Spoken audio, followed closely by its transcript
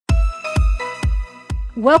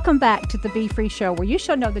Welcome back to the Be Free Show, where you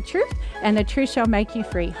shall know the truth and the truth shall make you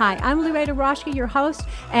free. Hi, I'm Loretta Roschke, your host,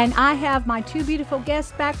 and I have my two beautiful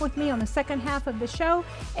guests back with me on the second half of the show,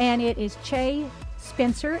 and it is Che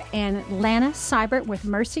Spencer and Lana Seibert with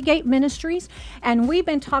Mercy Gate Ministries. And we've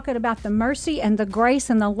been talking about the mercy and the grace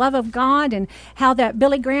and the love of God, and how that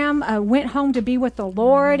Billy Graham went home to be with the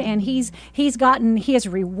Lord, and he's gotten his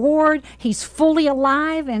reward. He's fully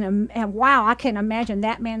alive, and wow, I can imagine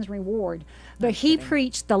that man's reward. But he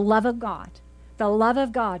preached the love of God,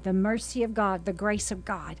 the mercy of God, the grace of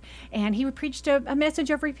God. And he preached a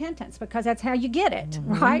message of repentance, because that's how you get it,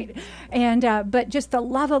 right? And but just the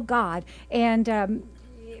love of God. And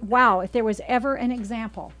wow, if there was ever an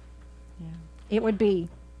example, it would be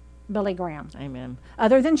Billy Graham. Amen.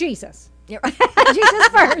 Other than Jesus. Jesus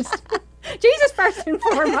first. Jesus first and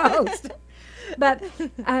foremost. But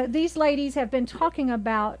these ladies have been talking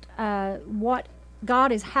about what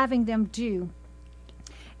God is having them do.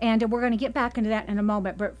 And we're going to get back into that in a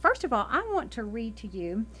moment. But first of all, I want to read to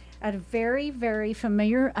you a very, very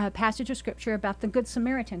familiar passage of Scripture about the Good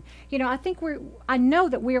Samaritan. You know, I know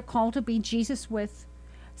that we are called to be Jesus with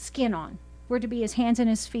skin on. We're to be his hands and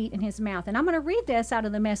his feet and his mouth. And I'm going to read this out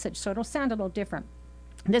of the Message, so it'll sound a little different.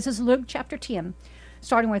 This is Luke chapter 10,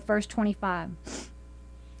 starting with verse 25.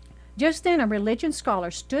 Just then a religion scholar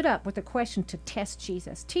stood up with a question to test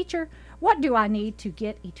Jesus. Teacher, what do I need to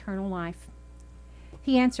get eternal life?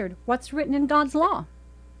 He answered, what's written in God's law?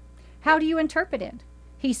 How do you interpret it?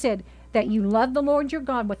 He said, that you love the Lord your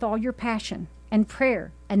God with all your passion and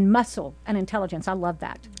prayer and muscle and intelligence. I love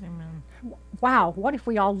that. Amen. Wow, what if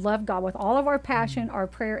we all love God with all of our passion, our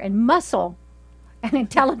prayer, and muscle and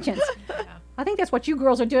intelligence? I think that's what you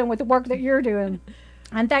girls are doing with the work that you're doing.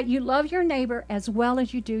 And that you love your neighbor as well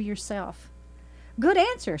as you do yourself. Good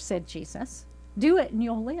answer, said Jesus. Do it and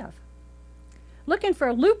you'll live. Looking for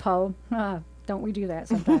a loophole, don't we do that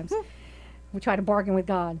sometimes? We try to bargain with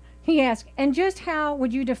God. He asked, and just how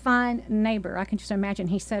would you define neighbor? I can just imagine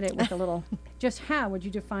he said it with a little, just how would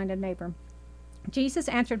you define a neighbor? Jesus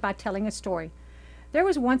answered by telling a story. There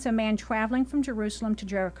was once a man traveling from Jerusalem to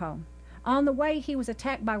Jericho. On the way, he was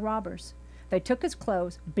attacked by robbers. They took his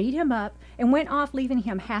clothes, beat him up, and went off, leaving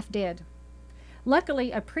him half dead.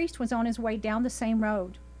 Luckily, a priest was on his way down the same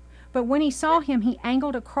road. But when he saw him, he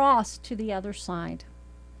angled across to the other side.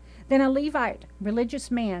 Then a Levite,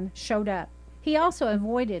 religious man, showed up. He also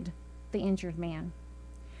avoided the injured man.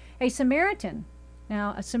 A Samaritan.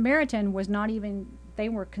 Now, a Samaritan was not even, they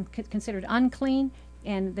were considered unclean,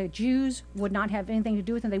 and the Jews would not have anything to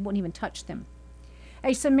do with them. They wouldn't even touch them.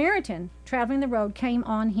 A Samaritan traveling the road came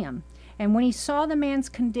on him. And when he saw the man's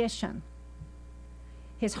condition,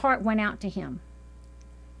 his heart went out to him.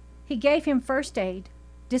 He gave him first aid,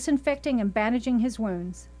 disinfecting and bandaging his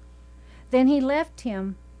wounds. Then he lifted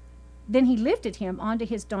him onto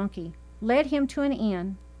his donkey, led him to an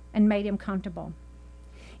inn, and made him comfortable.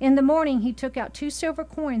 In the morning he took out 2 silver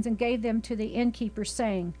coins and gave them to the innkeeper,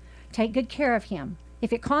 saying, take good care of him.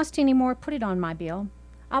 If it costs any more, put it on my bill.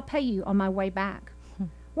 I'll pay you on my way back.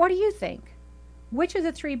 What do you think? Which of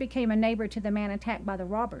the 3 became a neighbor to the man attacked by the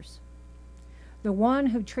robbers? The one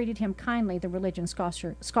who treated him kindly, the religion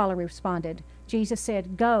scholar responded. Jesus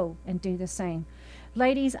said, go and do the same.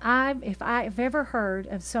 Ladies, if I've ever heard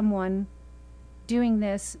of someone doing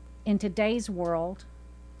this in today's world,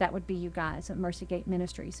 that would be you guys at Mercy Gate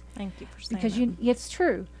Ministries. Thank you for saying because that. It's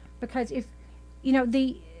true. Because if, you know,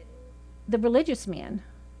 the religious men,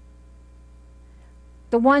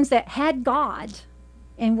 the ones that had God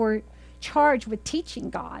and were charged with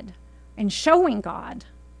teaching God and showing God,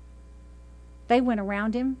 they went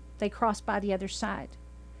around him. They crossed by the other side.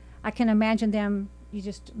 I can imagine them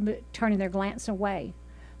turning their glance away.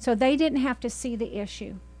 So they didn't have to see the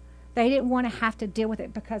issue. They didn't want to have to deal with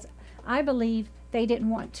it, because I believe they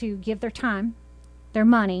didn't want to give their time, their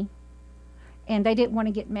money, and they didn't want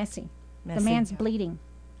to get messy. The man's bleeding.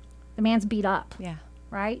 The man's beat up. Yeah.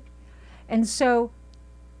 Right? And so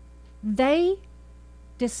they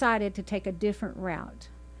decided to take a different route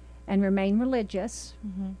and remain religious,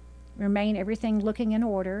 remain everything looking in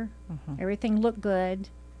order, everything looked good,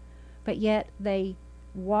 but yet they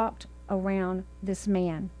walked around this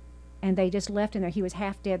man and they just left him there. He was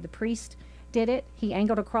half dead. The priest did it. He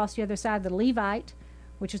angled across the other side. The Levite,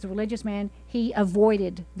 which is the religious man, he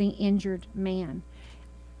avoided the injured man.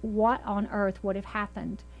 What on earth would have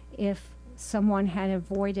happened if someone had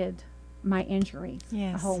avoided my injury?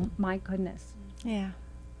 Yes. Oh, my goodness. Yeah.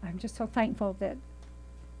 I'm just so thankful that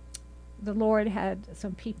the Lord had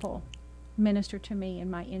some people minister to me in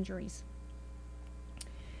my injuries.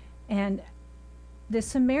 And the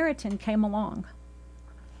Samaritan came along.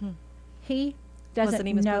 He doesn't Wasn't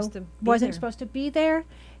even know, supposed to be wasn't there. supposed to be there.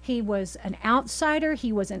 He was an outsider.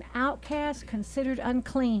 He was an outcast, considered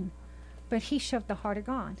unclean. But he showed the heart of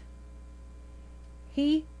God.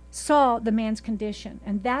 He saw the man's condition,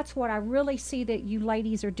 and that's what I really see that you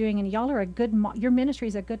ladies are doing. And y'all are a good. Your ministry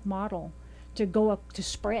is a good model to to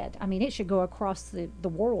spread. I mean, it should go across the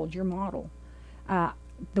world. Your model,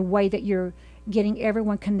 the way that you're getting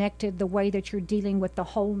everyone connected, the way that you're dealing with the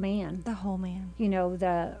whole man. The whole man. You know,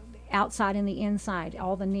 the outside and the inside,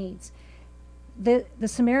 all the needs. The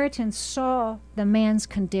Samaritans saw the man's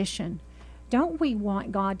condition. Don't we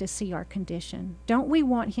want God to see our condition? Don't we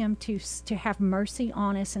want him to have mercy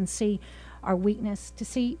on us and see our weakness, to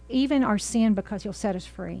see even our sin because he'll set us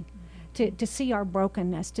free, to see our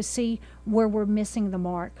brokenness, to see where we're missing the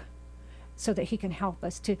mark so that he can help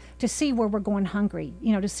us, to see where we're going hungry,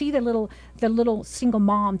 you know, to see the little single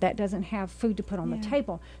mom that doesn't have food to put on the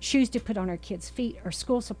table, shoes to put on her kids' feet, or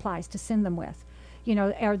school supplies to send them with. You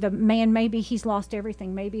know, or the man, maybe he's lost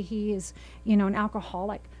everything. Maybe he is, you know, an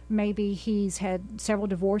alcoholic. Maybe he's had several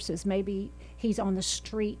divorces. Maybe he's on the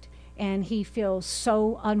street and he feels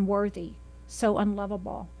so unworthy, so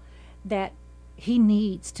unlovable, that he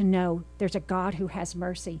needs to know there's a God who has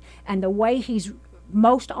mercy. And the way he's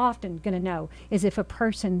most often going to know is if a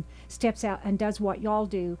person steps out and does what y'all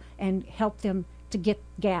do and help them to get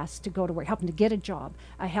gas to go to work, help them to get a job,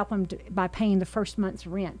 help them by paying the first month's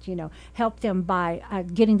rent, you know, help them by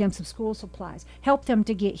getting them some school supplies, help them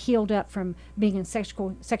to get healed up from being in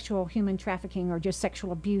sexual human trafficking, or just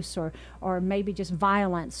sexual abuse, or maybe just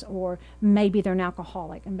violence, or maybe they're an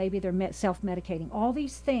alcoholic and maybe they're self-medicating. All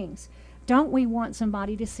these things. Don't we want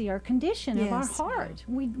somebody to see our condition of our heart?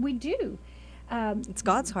 We do. It's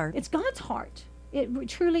God's heart. It's God's heart. It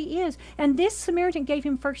truly is. And this Samaritan gave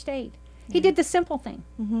him first aid. He did the simple thing.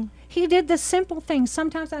 He did the simple thing.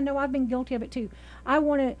 Sometimes I know I've been guilty of it too. I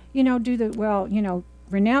want to, you know, do the, well, you know,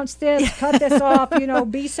 renounce this, cut this off, you know,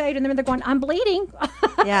 be saved. And then they're going, I'm bleeding.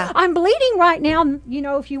 Yeah. I'm bleeding right now. You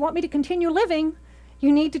know, if you want me to continue living,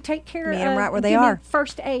 you need to take care Meet of 'em right where they give me are.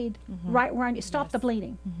 first aid right where I need. Stop the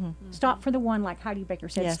bleeding. Stop for the one, like Heidi Baker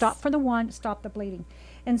said. Yes. Stop for the one, stop the bleeding.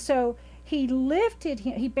 And so he lifted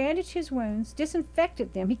him, he bandaged his wounds,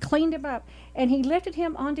 disinfected them, he cleaned him up, and he lifted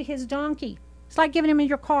him onto his donkey. It's like giving him in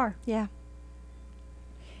your car. Yeah.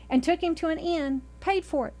 And took him to an inn, paid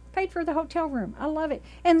for it, paid for the hotel room. I love it.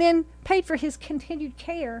 And then paid for his continued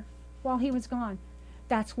care while he was gone.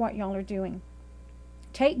 That's what y'all are doing.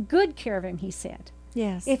 Take good care of him, he said.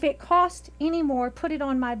 Yes. If it costs any more, put it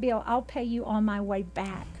on my bill. I'll pay you on my way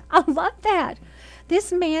back. I love that.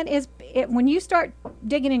 This man is, when you start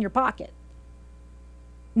digging in your pocket,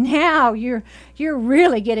 now you're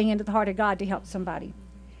really getting into the heart of God to help somebody.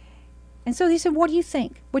 And so he said, what do you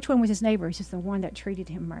think? Which one was his neighbor? He says, the one that treated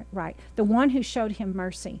him right. The one who showed him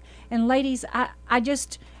mercy. And ladies, I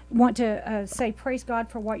just want to say praise God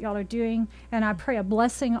for what y'all are doing. And I pray a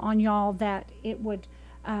blessing on y'all, that it would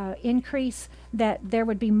increase, that there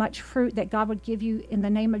would be much fruit, that God would give you, in the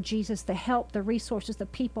name of Jesus, the help, the resources, the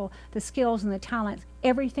people, the skills, and the talents,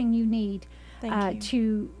 everything you need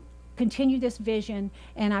to continue this vision.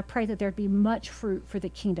 And I pray that there'd be much fruit for the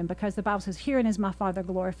kingdom, because the Bible says, herein is my Father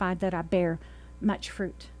glorified, that I bear much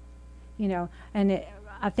fruit. You know, and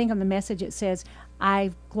I think on the Message it says,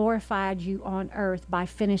 I've glorified you on earth by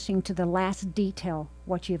finishing to the last detail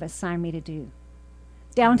what you've assigned me to do.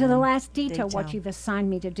 Down to the last detail what you've assigned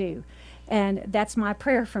me to do. And that's my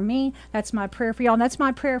prayer for me. That's my prayer for y'all. And that's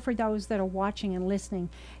my prayer for those that are watching and listening.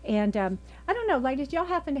 And I don't know, ladies, do y'all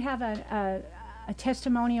happen to have a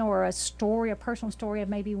testimonial or a story, a personal story of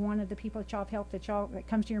maybe one of the people that y'all have helped that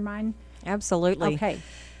comes to your mind? Absolutely. Okay.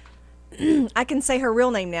 I can say her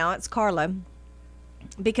real name now. It's Carla,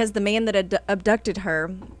 because the man that abducted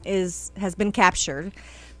her has been captured,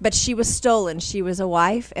 but she was stolen. She was a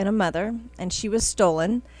wife and a mother, and she was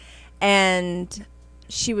stolen, and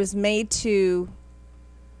she was made to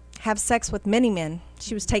have sex with many men.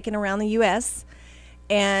 She was taken around the U.S.,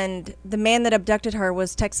 and the man that abducted her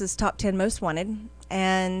was Texas' top 10 most wanted,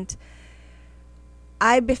 and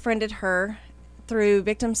I befriended her through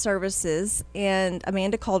Victim Services and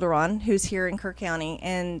Amanda Calderon, who's here in Kerr County,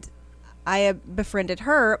 and I befriended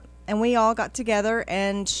her, and we all got together,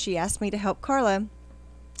 and she asked me to help Carla.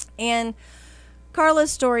 And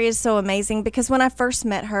Carla's story is so amazing, because when I first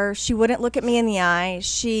met her, she wouldn't look at me in the eye.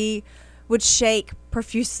 She would shake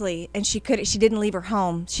profusely, and she didn't leave her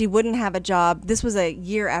home. She wouldn't have a job. This was a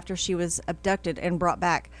year after she was abducted and brought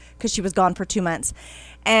back, because she was gone for 2 months.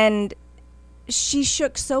 And she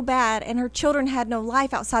shook so bad, and her children had no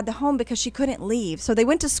life outside the home because she couldn't leave. So they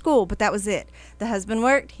went to school, but that was it. The husband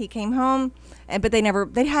worked, he came home, but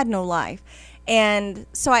they had no life. And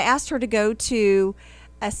so I asked her to go to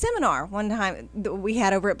a seminar one time that we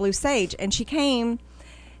had over at Blue Sage, and she came.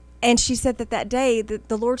 And she said that day that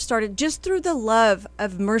the Lord started just through the love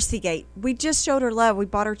of Mercy Gate. We just showed her love. We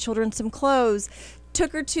bought our children some clothes,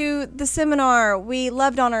 took her to the seminar. We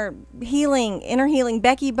loved on her inner healing.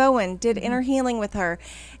 Becky Bowen did inner healing with her.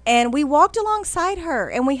 And we walked alongside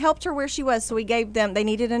her and we helped her where she was. So we gave them, they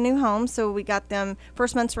needed a new home. So we got them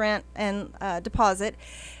first month's rent and deposit.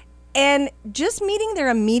 And just meeting their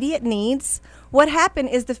immediate needs. What happened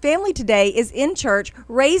is the family today is in church,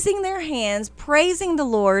 raising their hands, praising the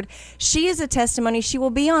Lord. She is a testimony. She will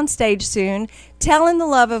be on stage soon, telling the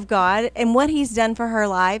love of God and what He's done for her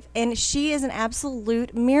life. And she is an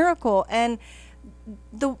absolute miracle. And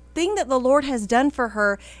the thing that the Lord has done for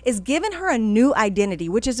her is given her a new identity,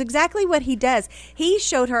 which is exactly what He does. He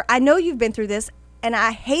showed her, I know you've been through this, and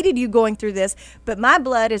I hated you going through this, but my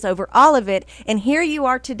blood is over all of it. And here you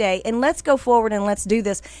are today. And let's go forward and let's do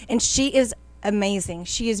this. And she is amazing.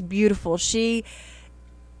 She is beautiful.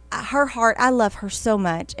 Her heart, I love her so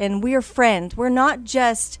much. And we are friends.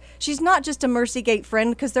 She's not just a Mercy Gate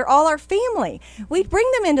friend because they're all our family. We bring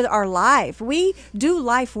them into our life. We do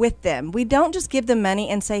life with them. We don't just give them money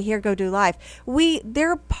and say, here, go do life.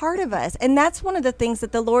 They're a part of us. And that's one of the things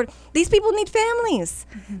that the Lord, these people need families.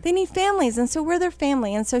 Mm-hmm. They need families. And so we're their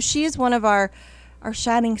family. And so she is one of our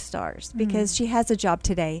shining stars because she has a job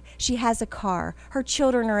today. She has a car. Her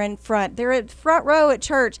children are in front. They're at front row at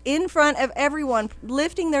church in front of everyone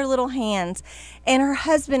lifting their little hands. And her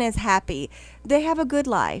husband is happy. They have a good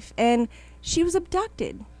life. And she was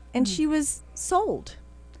abducted and she was sold.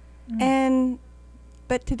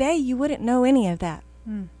 But today you wouldn't know any of that.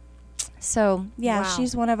 So, yeah, wow.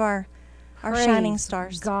 She's one of our shining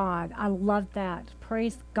stars. God, I love that.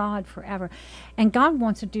 Praise God forever. And God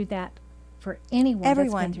wants to do that for everyone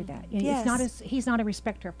that's been through that. Yes. He's not a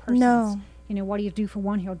respecter of persons. No. What do you do for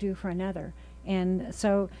one, He'll do for another. And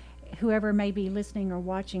so whoever may be listening or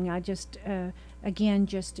watching, I just, again,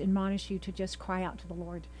 just admonish you to just cry out to the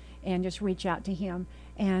Lord and just reach out to Him.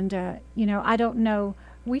 And, I don't know,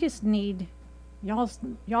 we just need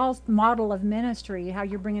y'all's model of ministry, how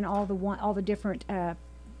you're bringing all the different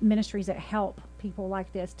ministries that help people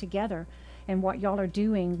like this together. And what y'all are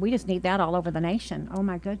doing, we just need that all over the nation. Oh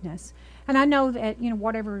my goodness! And I know that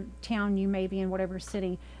whatever town you may be in, whatever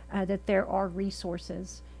city, that there are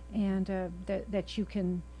resources and that you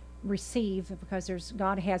can receive because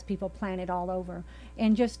God has people planted all over.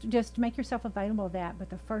 And just make yourself available to that. But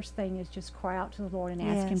the first thing is just cry out to the Lord and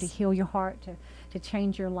ask Him to heal your heart, to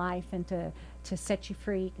change your life, and to set you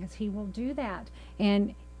free, because He will do that.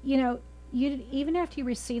 And you even after you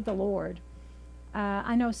receive the Lord.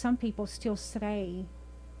 I know some people still stay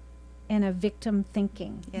in a victim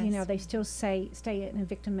thinking. Yes. They still stay in a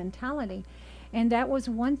victim mentality, and that was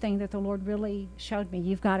one thing that the Lord really showed me.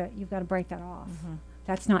 You've got to break that off. Mm-hmm.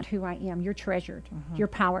 That's not who I am. You're treasured. Mm-hmm. You're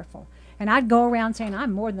powerful. And I'd go around saying,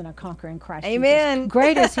 I'm more than a conqueror in Christ. Amen. Jesus.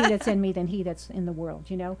 Greater is He that's in me than he that's in the world.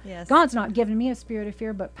 Yes. God's not given me a spirit of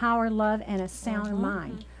fear, but power, love, and a sound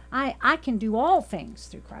mind. I can do all things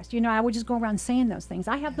through Christ. I would just go around saying those things.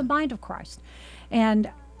 I have the mind of Christ.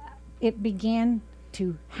 And it began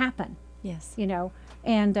to happen. Yes.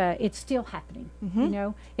 And it's still happening. Mm-hmm.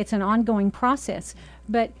 It's an ongoing process.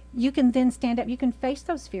 But you can then stand up. You can face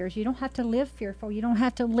those fears. You don't have to live fearful. You don't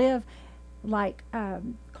have to live like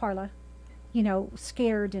Carla,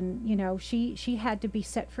 scared. And, she had to be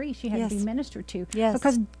set free. She had to be ministered to. Yes.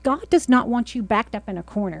 Because God does not want you backed up in a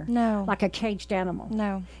corner. No. Like a caged animal.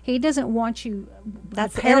 No. He doesn't want you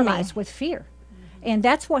That's paralyzed with fear. And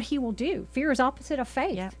that's what He will do. Fear is opposite of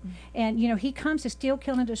faith. Yep. And, He comes to steal,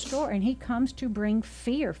 kill, and destroy. And He comes to bring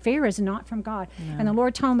fear. Fear is not from God. No. And the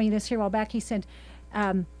Lord told me this here a while back. He said,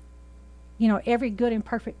 every good and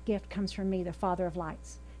perfect gift comes from me, the Father of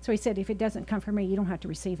lights. So He said, if it doesn't come from me, you don't have to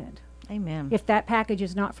receive it. Amen. If that package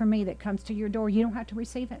is not from me that comes to your door, you don't have to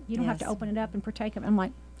receive it. You don't have to open it up and partake of it. I'm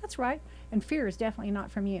like, that's right. And fear is definitely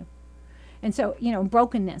not from you. And so,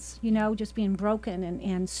 brokenness, just being broken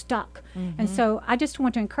and stuck. Mm-hmm. And so I just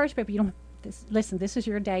want to encourage people, listen, this is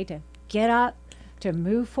your day to get up, to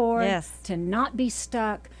move forward, to not be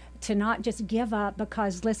stuck, to not just give up,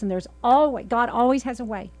 because, listen, God always has a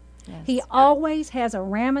way. Yes. He always has a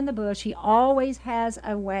ram in the bush. He always has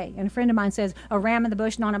a way. And a friend of mine says, a ram in the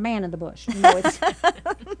bush, not a man in the bush.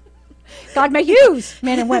 God may use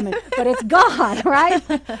men and women, but it's God, right?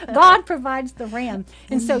 God provides the ram.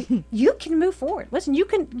 And so you can move forward. Listen,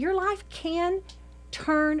 your life can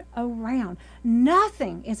turn around.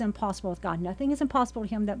 Nothing is impossible with God. Nothing is impossible to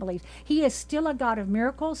him that believes. He is still a God of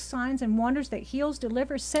miracles, signs, and wonders, that heals,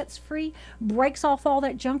 delivers, sets free, breaks off all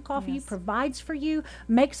that junk off of you, provides for you,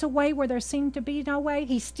 makes a way where there seemed to be no way.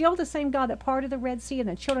 He's still the same God that parted the Red Sea and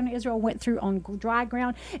the children of Israel went through on dry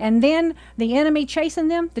ground. And then the enemy chasing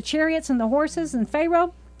them, the chariots and the horses and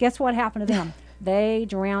Pharaoh, guess what happened to them? They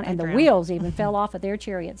drowned, and the wheels even fell off of their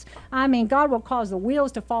chariots. I mean, God will cause the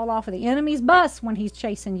wheels to fall off of the enemy's bus when he's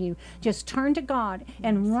chasing you. Just turn to God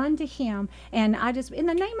and run to him. And I just, in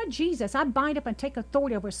the name of Jesus, I bind up and take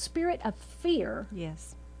authority over a spirit of fear.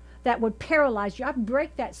 Yes. That would paralyze you. I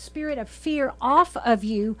break that spirit of fear off of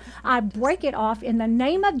you. I break it off in the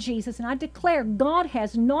name of Jesus, and I declare God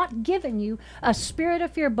has not given you a spirit of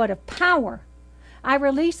fear, but of power. I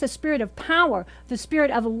release the spirit of power, the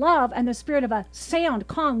spirit of love, and the spirit of a sound,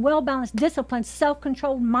 calm, well-balanced, disciplined,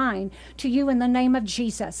 self-controlled mind to you in the name of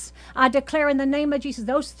Jesus. I declare in the name of Jesus,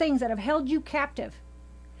 those things that have held you captive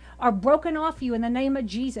are broken off you in the name of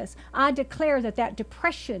Jesus. I declare that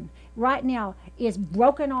depression right now is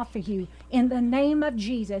broken off of you in the name of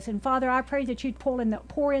Jesus. And Father, I pray that you'd pour in the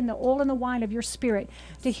oil and the wine of your spirit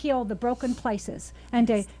to heal the broken places and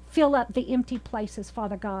to fill up the empty places,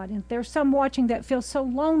 Father God. And there's some watching that feel so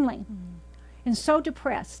lonely and so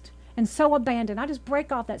depressed and so abandoned. I just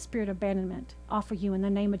break off that spirit of abandonment off of you in the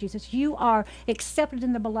name of Jesus. You are accepted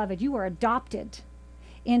in the beloved. You are adopted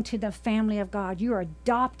into the family of God. You are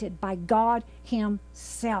adopted by God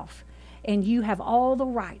himself. And you have all the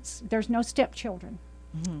rights. There's no stepchildren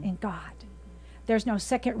in God. There's no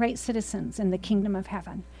second-rate citizens in the kingdom of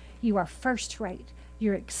heaven. You are first-rate.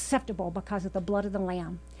 You're acceptable because of the blood of the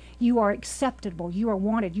Lamb. You are acceptable. You are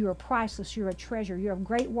wanted. You are priceless. You're a treasure. You're of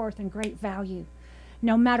great worth and great value.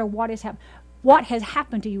 No matter what has happened. What has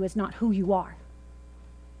happened to you is not who you are.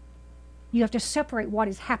 You have to separate what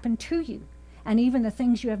has happened to you. And even the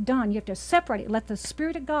things you have done, you have to separate it. Let the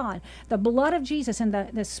Spirit of God, the blood of Jesus, and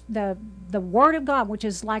the Word of God, which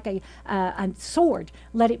is like a sword,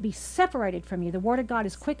 let it be separated from you. The Word of God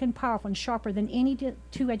is quick and powerful and sharper than any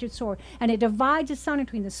two-edged sword. And it divides asunder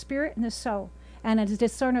between the spirit and the soul. And it is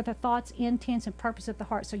discerner the thoughts, intents, and purpose of the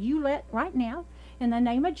heart. So you let, right now, in the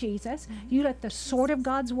name of Jesus, you let the sword of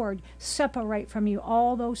God's Word separate from you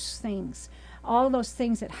all those things. All those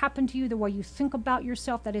things that happen to you, the way you think about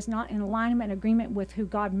yourself that is not in alignment and agreement with who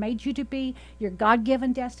God made you to be, your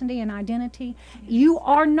God-given destiny and identity. You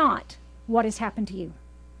are not what has happened to you.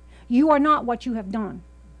 You are not what you have done.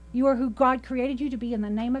 You are who God created you to be in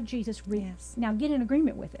the name of Jesus. Yes. Now get in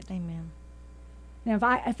agreement with it. Amen. Now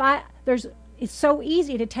it's so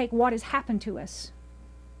easy to take what has happened to us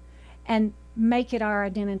and make it our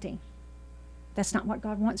identity. That's not what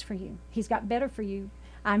God wants for you. He's got better for you.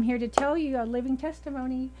 I'm here to tell you a living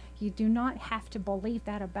testimony. You do not have to believe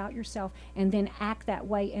that about yourself and then act that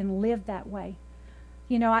way and live that way.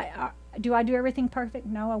 You know, do I do everything perfect?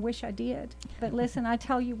 No, I wish I did. But listen, I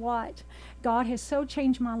tell you what, God has so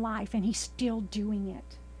changed my life, and he's still doing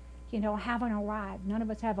it. You know, I haven't arrived. None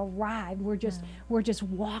of us have arrived. We're just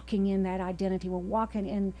walking in that identity. We're walking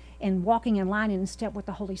in line and in step with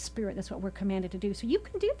the Holy Spirit. That's what we're commanded to do. So you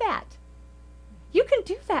can do that. You can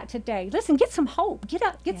do that today. Listen, get some hope. Get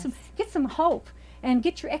up, get some hope, and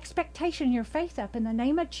get your expectation and your faith up in the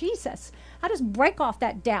name of Jesus. I just break off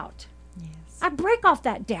that doubt. Yes. I break off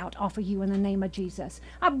that doubt off of you in the name of Jesus.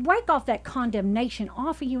 I break off that condemnation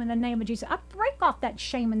off of you in the name of Jesus. I break off that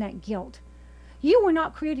shame and that guilt. You were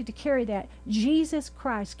not created to carry that. Jesus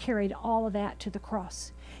Christ carried all of that to the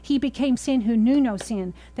cross. He became sin who knew no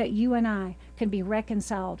sin, that you and I can be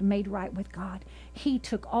reconciled, made right with God. He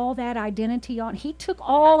took all that identity on. He took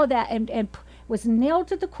all of that and was nailed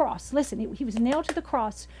to the cross. Listen, he was nailed to the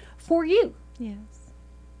cross for you. Yes.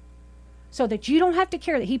 So that you don't have to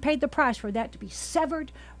carry that. He paid the price for that to be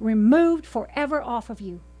severed, removed forever off of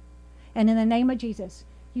you. And in the name of Jesus,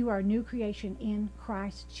 you are a new creation in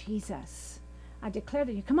Christ Jesus. I declare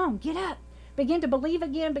that you, come on, get up. Begin to believe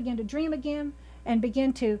again, begin to dream again, and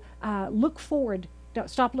begin to look forward. Don't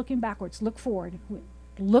stop looking backwards. Look forward.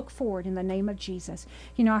 Look forward in the name of Jesus.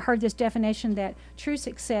 You know, I heard this definition that true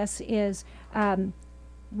success is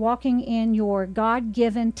walking in your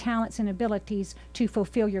God-given talents and abilities to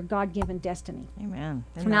fulfill your God-given destiny. Amen.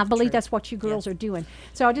 And I believe that's what you girls are doing.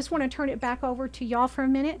 So I just want to turn it back over to y'all for a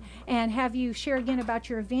minute and have you share again about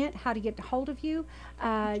your event, how to get a hold of you,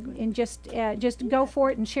 and just go for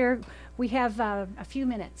it and share. We have a few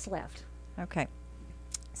minutes left. Okay.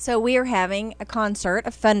 So we are having a concert, a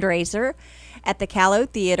fundraiser at the Callow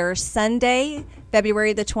Theater Sunday,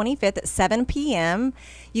 February the 25th at 7 p.m.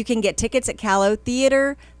 You can get tickets at Callow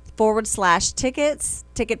Theater, /tickets.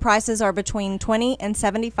 Ticket prices are between $20 and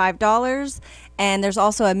 $75. And there's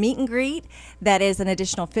also a meet and greet that is an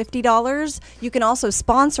additional $50. You can also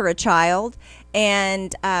sponsor a child,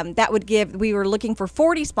 and that would give, we were looking for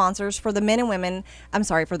 40 sponsors for the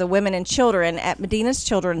for the women and children at Medina's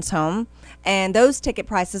Children's Home. And those ticket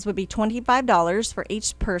prices would be $25 for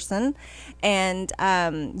each person. And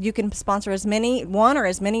you can sponsor one or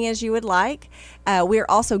as many as you would like. We're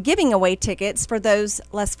also giving away tickets for those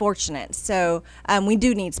less fortunate. So we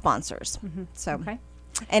do need sponsors. So. Okay.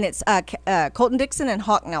 And it's Colton Dixon and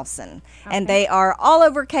Hawk Nelson. Okay. And they are all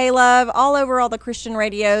over K-Love, all over all the Christian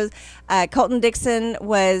radios. Colton Dixon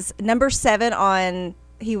was number 7 on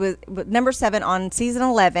season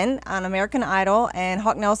 11 on American Idol, and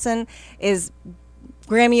Hawk Nelson is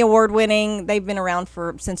Grammy Award winning. They've been around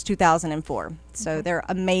since 2004. So they're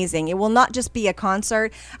amazing. It will not just be a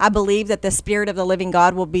concert. I believe that the Spirit of the living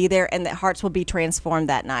God will be there and that hearts will be transformed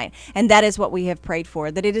that night. And that is what we have prayed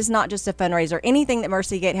for, that it is not just a fundraiser. Anything that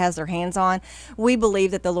Mercy Gate has their hands on, we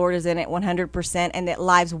believe that the Lord is in it 100% and that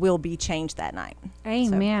lives will be changed that night.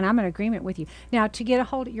 Amen. So, I'm in agreement with you. Now, to get a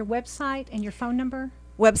hold of your website and your phone number?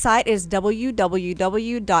 Website is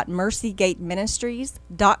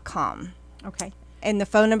www.mercygateministries.com. Okay. And the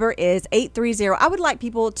phone number is 830. I would like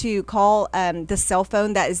people to call the cell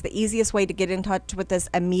phone. That is the easiest way to get in touch with us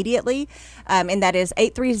immediately. And that is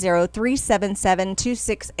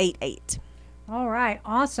 830-377-2688. All right.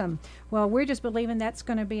 Awesome. Well, we're just believing that's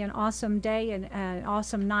going to be an awesome day and an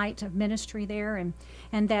awesome night of ministry there, and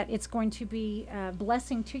that it's going to be a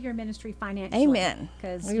blessing to your ministry financially. Amen.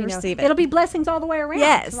 Because we receive it. It'll be blessings all the way around.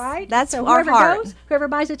 Yes. Right? That's so our heart. Whoever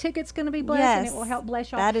buys a ticket's going to be blessed, and Yes. it will help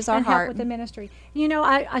bless y'all. That is our and heart. help with the ministry. You know,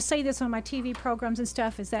 I say this on my TV programs and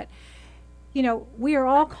stuff, is that, you know, we are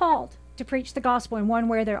all called to preach the gospel in one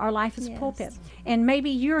way or our life is a pulpit. And maybe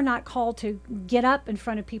you're not called to get up in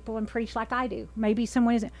front of people and preach like I do. Maybe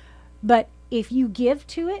someone isn't. But if you give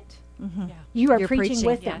to it, you are preaching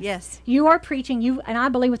with them. Yes. You are preaching. And I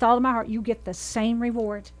believe with all of my heart, you get the same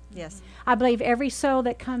reward. Yes. I believe every soul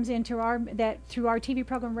that comes into through our TV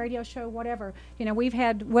program, radio show, whatever, you know, we've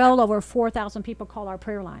had well over 4,000 people call our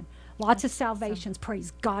prayer line. Lots of salvations.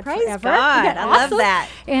 Praise God Praise forever. God. Isn't that I awesome? love that.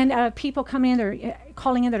 And people come in, they're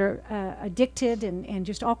calling in that are addicted and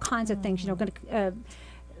just all kinds of things. You know,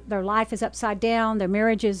 their life is upside down. Their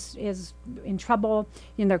marriage is in trouble.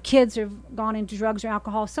 You know, their kids have gone into drugs or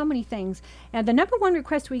alcohol. So many things. And the number one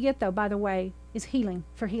request we get, though, by the way, is healing.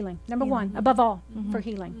 Number one, above all, for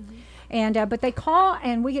healing. And but they call,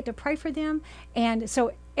 and we get to pray for them. And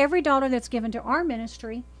so every dollar that's given to our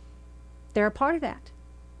ministry, they're a part of that.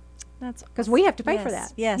 That's because we have to pay for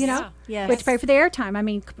that. Yes. You know, yes. we have to pay for the airtime. I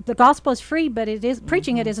mean, the gospel is free, but it is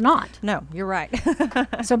preaching it is not. No, you're right.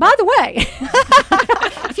 So, by the way,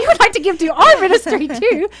 if you would like to give to our ministry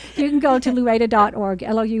too, you can go to luada.org,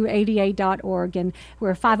 LOUADA.org, and we're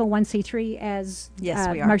a 501c3 as we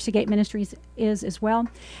are. Mercy Gate Ministries is as well.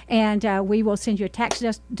 And we will send you a tax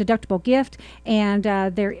deductible gift. And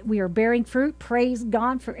we are bearing fruit. Praise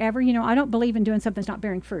God forever. You know, I don't believe in doing something that's not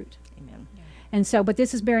bearing fruit. And so, but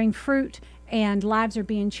this is bearing fruit, and lives are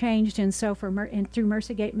being changed, and so through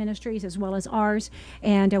Mercy Gate Ministries as well as ours.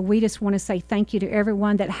 And we just want to say thank you to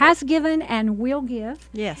everyone that has given and will give.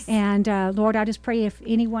 Yes. And Lord, I just pray if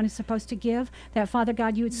anyone is supposed to give, that Father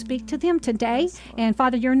God, you would speak to them today. Yes, and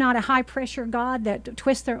Father, you're not a high pressure God that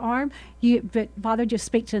twists their arm. But Father, just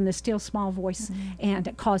speak to them in the still small voice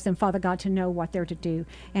and cause them, Father God, to know what they're to do.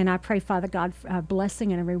 And I pray, Father God, a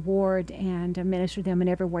blessing and a reward, and minister them in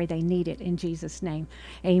every way they need it. In Jesus' name,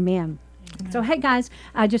 amen. So, hey, guys,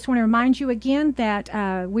 I just want to remind you again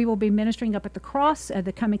that we will be ministering up at the Cross,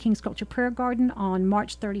 the Coming King Sculpture Prayer Garden on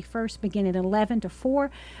March 31st, beginning at 11 to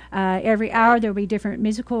 4. Every hour there will be different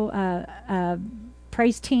musical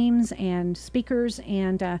praise teams and speakers.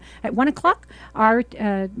 And at 1 o'clock, I'm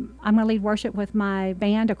going to lead worship with my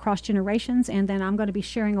band, Across Generations, and then I'm going to be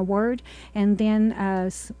sharing a word. And then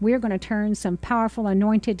we're going to turn some powerful,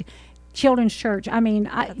 anointed children's church. I mean,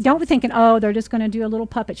 don't be thinking, oh, they're just going to do a little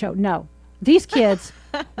puppet show. No. These kids,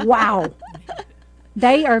 wow.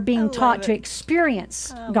 They are being taught to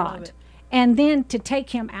experience God and then to take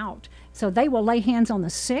him out. So they will lay hands on the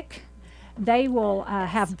sick. They will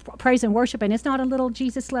have praise and worship, and it's not a little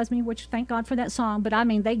Jesus Loves Me, which thank God for that song, but I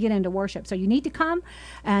mean, they get into worship. So you need to come,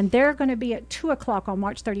 and they're going to be at 2 o'clock on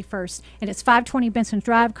March 31st, and it's 520 Benson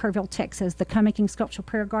Drive, Kerrville, Texas, the Coming King Sculptural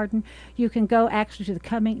Prayer Garden. You can go actually to the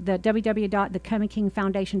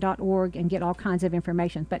www.thecomingkingfoundation.org and get all kinds of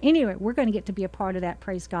information. But anyway, we're going to get to be a part of that,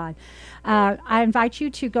 praise God. I invite you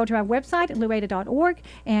to go to our website at luada.org,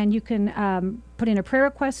 and you can put in a prayer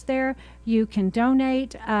request there. You can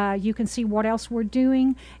donate. You can see what else we're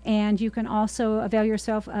doing. And you can also avail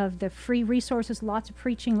yourself of the free resources, lots of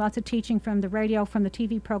preaching, lots of teaching from the radio, from the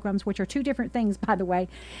TV programs, which are two different things, by the way.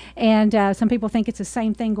 And some people think it's the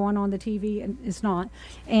same thing going on the TV, and it's not.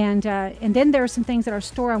 And then there are some things at our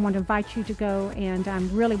store. I want to invite you to go, and I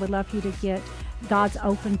really would love for you to get God's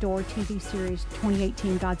Open Door TV series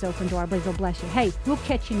 2018, God's Open Door. I believe it'll bless you. Hey, we'll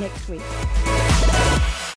catch you next week.